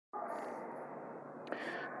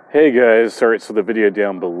Hey guys, alright, so the video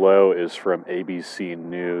down below is from ABC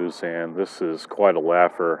News, and this is quite a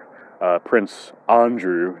laugher. Prince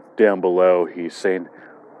Andrew down below, he's saying,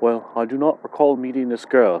 well, I do not recall meeting this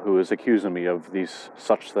girl who is accusing me of these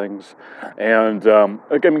such things. And,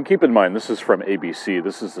 again, keep in mind, this is from ABC.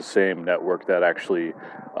 This is the same network that actually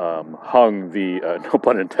hung the, no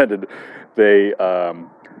pun intended, they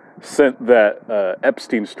sent that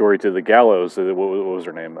Epstein story to the gallows. What was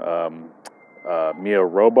her name? Mia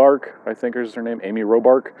Robark, I think is her name, Amy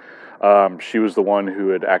Robark. She was the one who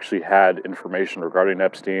had actually had information regarding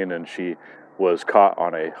Epstein, and she was caught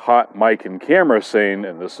on a hot mic and camera saying,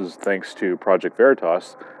 and this is thanks to Project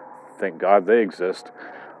Veritas, thank God they exist,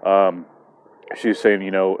 she's saying,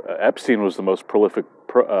 you know, Epstein was the most prolific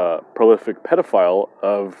pedophile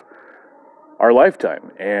of our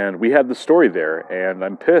lifetime, and we had the story there, and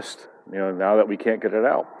I'm pissed, you know, now that we can't get it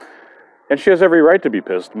out. And she has every right to be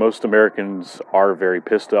pissed. Most Americans are very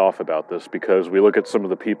pissed off about this because we look at some of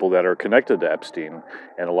the people that are connected to Epstein,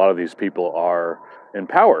 and a lot of these people are in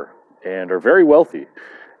power and are very wealthy,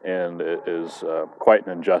 and it is quite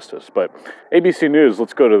an injustice. But ABC News,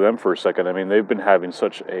 let's go to them for a second. I mean, they've been having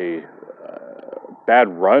such a bad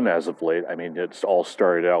run as of late. I mean, it's all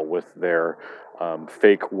started out with their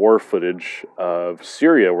fake war footage of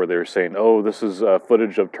Syria, where they're saying, oh, this is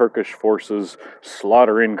footage of Turkish forces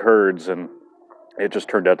slaughtering Kurds, and it just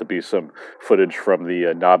turned out to be some footage from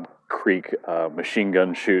the Knob Creek machine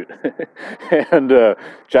gun shoot. And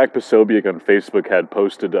Jack Posobiec on Facebook had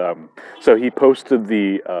posted, so he posted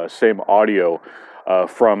the same audio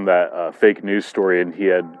from that fake news story, and he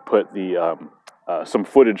had put the some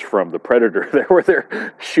footage from the Predator there, where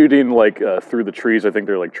they're shooting like through the trees. I think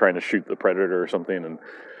they're like trying to shoot the Predator or something. And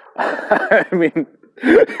I mean,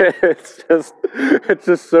 it's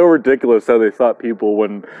just so ridiculous how they thought people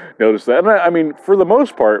wouldn't notice that. And I mean, for the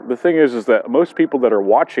most part, the thing is that most people that are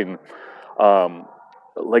watching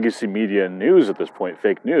legacy media and news at this point,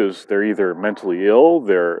 fake news, they're either mentally ill,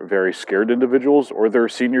 they're very scared individuals, or they're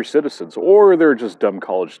senior citizens, or they're just dumb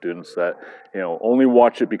college students that, you know, only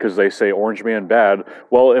watch it because they say Orange Man bad.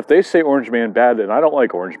 Well, if they say Orange Man bad and I don't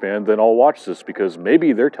like Orange Man, then I'll watch this because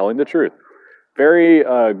maybe they're telling the truth. Very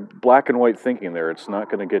black and white thinking there. It's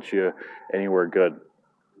not going to get you anywhere good.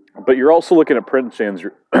 But you're also looking at Prince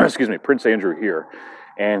Andrew, Prince Andrew here,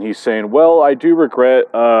 and he's saying, well, I do regret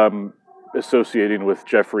associating with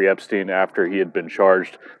Jeffrey Epstein after he had been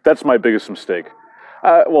charged. That's my biggest mistake.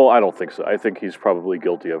 Well, I don't think so. I think he's probably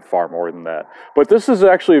guilty of far more than that. But this is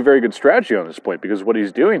actually a very good strategy on this point, because what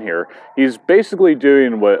he's doing here, he's basically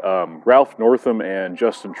doing what Ralph Northam and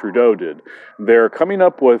Justin Trudeau did. They're coming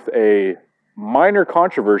up with a minor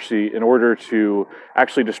controversy in order to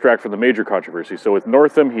actually distract from the major controversy. So with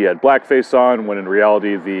Northam, he had blackface on, when in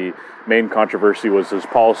reality the main controversy was his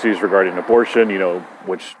policies regarding abortion, you know,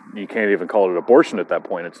 which you can't even call it abortion at that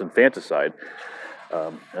point, it's infanticide.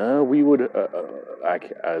 We would, I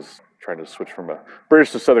was trying to switch from a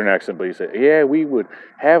British to Southern accent, but he said, yeah, we would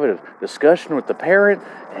have a discussion with the parent,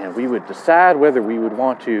 and we would decide whether we would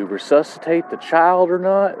want to resuscitate the child or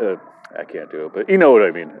not. I can't do it, but you know what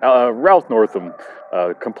I mean. Ralph Northam,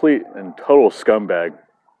 complete and total scumbag.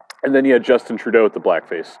 And then you had Justin Trudeau with the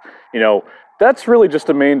blackface. You know, that's really just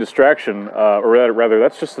a main distraction, or rather,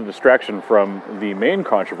 that's just a distraction from the main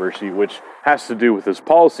controversy, which has to do with his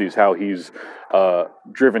policies, how he's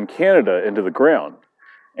driven Canada into the ground.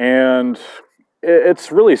 And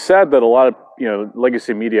it's really sad that a lot of, you know,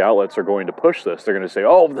 legacy media outlets are going to push this. They're going to say,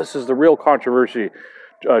 oh, this is the real controversy.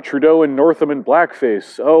 Trudeau and Northam in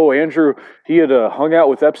blackface. Oh, Andrew, he had hung out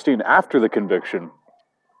with Epstein after the conviction.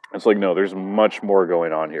 It's like, no, there's much more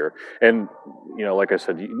going on here. And, you know, like I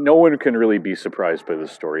said, no one can really be surprised by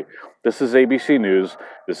this story. This is ABC News.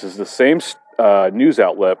 This is the same news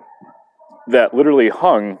outlet that literally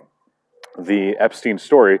hung the Epstein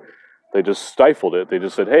story. They just stifled it. They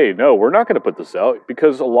just said, hey, no, we're not going to put this out,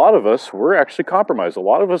 because a lot of us were actually compromised. A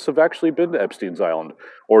lot of us have actually been to Epstein's island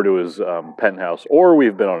or to his penthouse, or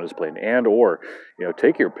we've been on his plane, and or, you know,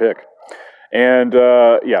 take your pick. And,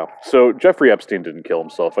 yeah, so Jeffrey Epstein didn't kill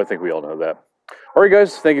himself. I think we all know that. All right,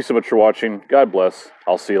 guys, thank you so much for watching. God bless.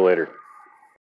 I'll see you later.